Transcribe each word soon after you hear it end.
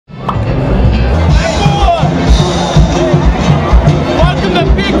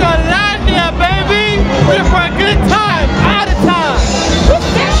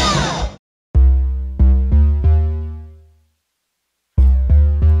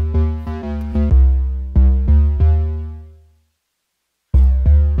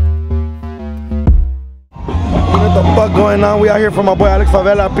going on? We out here for my boy Alex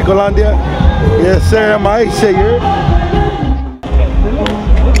Favela at PICOLANDIA. Yes, sir. My shit, you heard?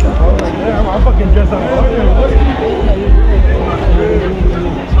 I'm fucking dressed up.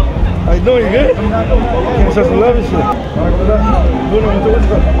 How you doing? You good? Can't show some love and shit. Alright, what's up?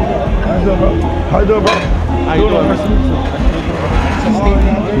 What's up? How you doing, bro? How you doing, bro? How you doing?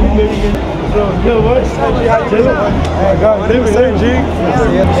 Yo, what? Chillin'? Oh, God, same, G.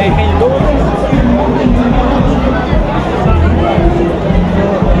 Hey, can you go with us?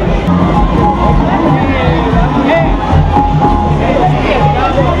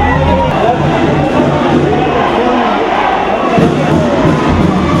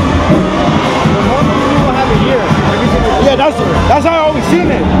 Yeah, that's how I always seen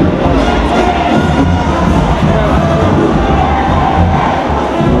it.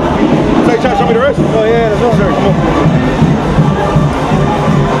 So you trying to show me the rest? Oh yeah, that's all. Sure, come on.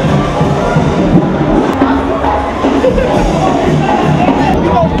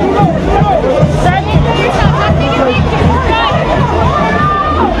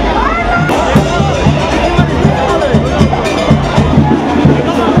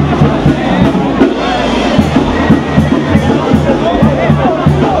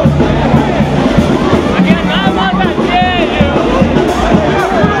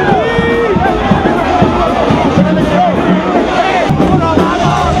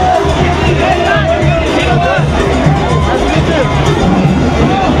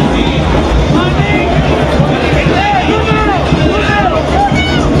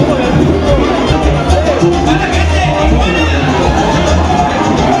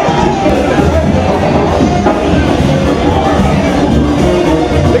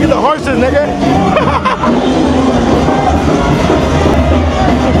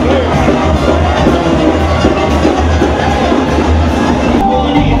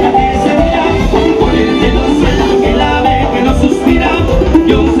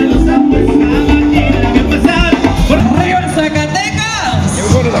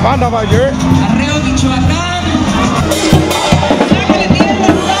 Banda Mayor. Arreo Michoacán.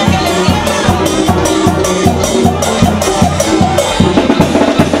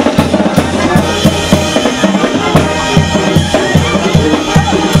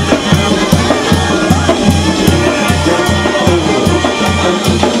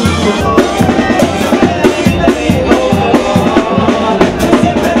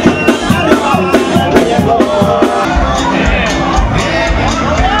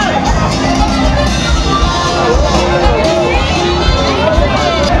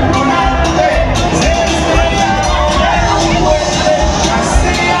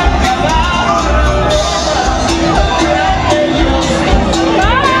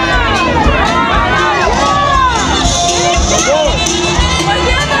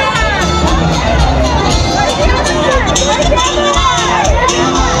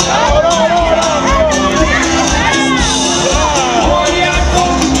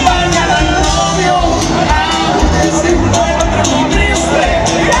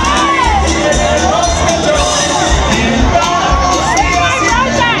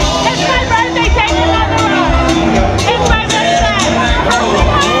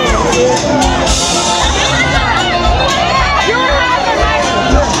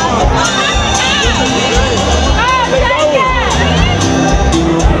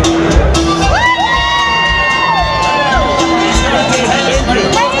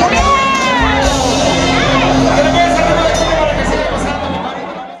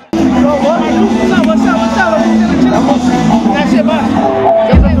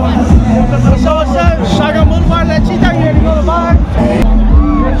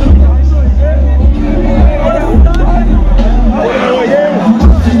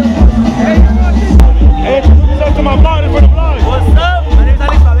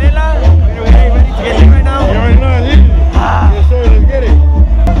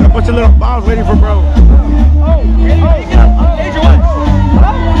 Waiting for bro.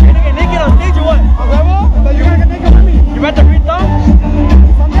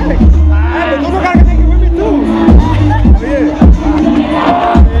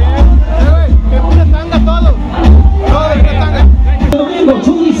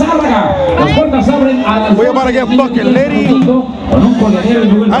 We about to get fucking litty.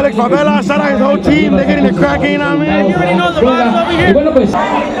 Alex Favela, shout out his whole team. They're getting it cracking, you know what I mean? You already know the vibes over here.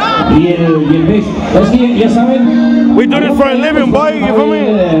 We do this for a living, boy. You feel me?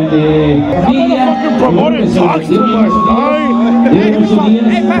 Fucking promoting talks too much, boy. Hey,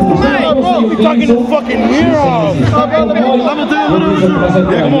 pass the mic, bro. We talking to fucking heroes. Yeah,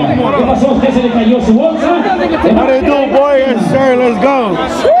 come on. How they doing, boy? Yes, sir. Let's go.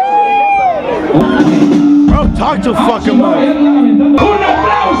 Bro, talk too fucking much. Un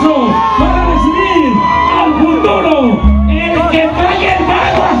aplauso para recibir al futuro, el que trae el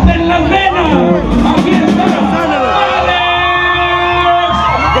mago hasta en las venas. Aquí está, Alex.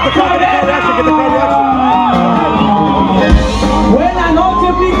 Get the call reaction, get the call reaction. Buenas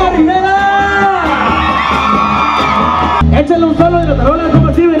noches, Pico Rivera. Échale un solo de la tarola,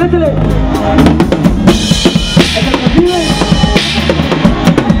 ¿cómo sirven? Échale.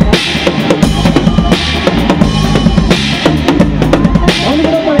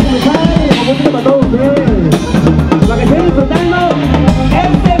 Para todos ustedes, para que estén disfrutando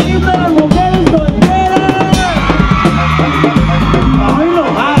este grito de las mujeres solteras. ¡Ay, no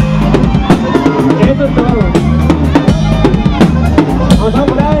más! Eso es todo. Vamos a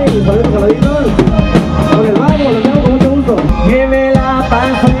por ahí, saludos, saluditos. Con el mago, lo tengo con mucho gusto. Que me la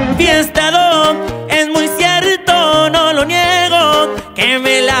paso. Fiestado, es muy cierto, no lo niego, que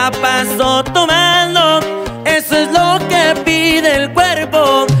me la paso tomando, eso es lo que pide el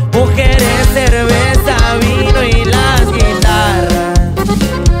cuerpo. Mujeres, cerveza, vino y las guitarras.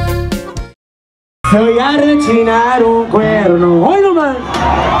 Se voy a rechinar un cuerno. ¡Hoy nomás!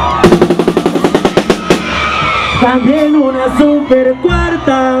 También una super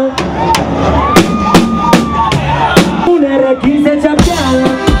cuarta. Una R15 chapeada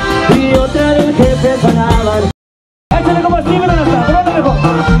y otra del jefe Favela. Échale como Steven a nuestra broma, viejo.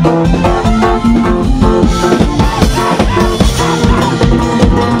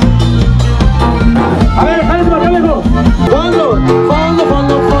 A ver, jálese para acá, viejo. Fondo, fondo,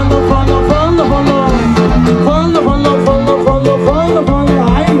 fondo, fondo, fondo, fondo, fondo. Fondo, fondo, fondo, fondo, fondo, fondo.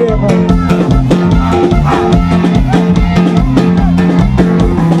 Ay, viejo.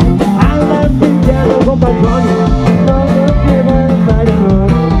 Andas pinchando con patrón. No nos lleva el parón.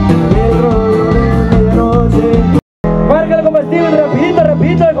 El rollo de medianoche. Márcale como Steven, rapidito,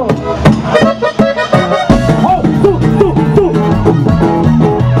 rapidito, viejo. ¡Oh, tú!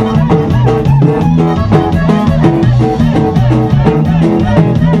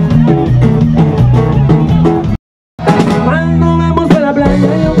 Cuando vamos a la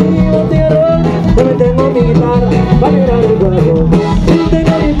playa yo vivo tierra, yo me tengo mi guitarra para mirar el juego.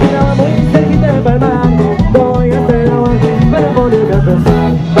 Tengo mi piragua muy cerquita de palmar, voy hasta el agua para ponerme a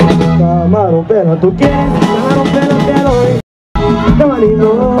pensar. Camarón pelo, ¿tú quieres? Camarón pelo te doy. Camarino.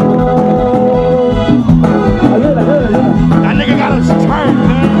 Ayuda. That nigga got us turned,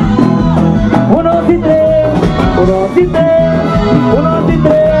 man. 1, 2 y 3, 1, 2 y 3, 1, 2 y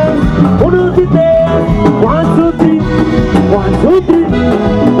 3, 1, 2 y 3, 1, 2, 3, 1, 2, 3,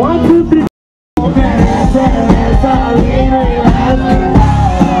 1, 2, 3. Cerveza, vino y las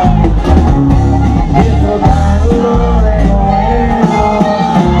guitarras, disfrutando de bueno.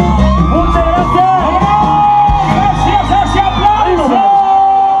 Muchas gracias. Gracias a ese aplauso.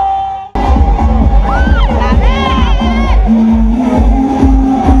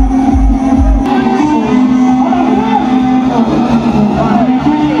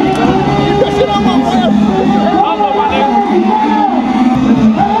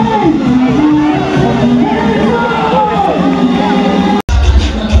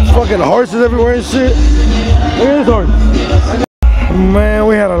 Fucking horses everywhere and shit. Look at this horse. Man,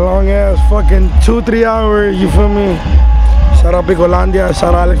 we had a long ass fucking 2-3 hour, you feel me? Shout out PICOLANDIA,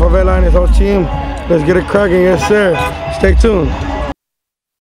 shout out Alex Favela and his whole team. Let's get it cracking, yes sir. Stay tuned.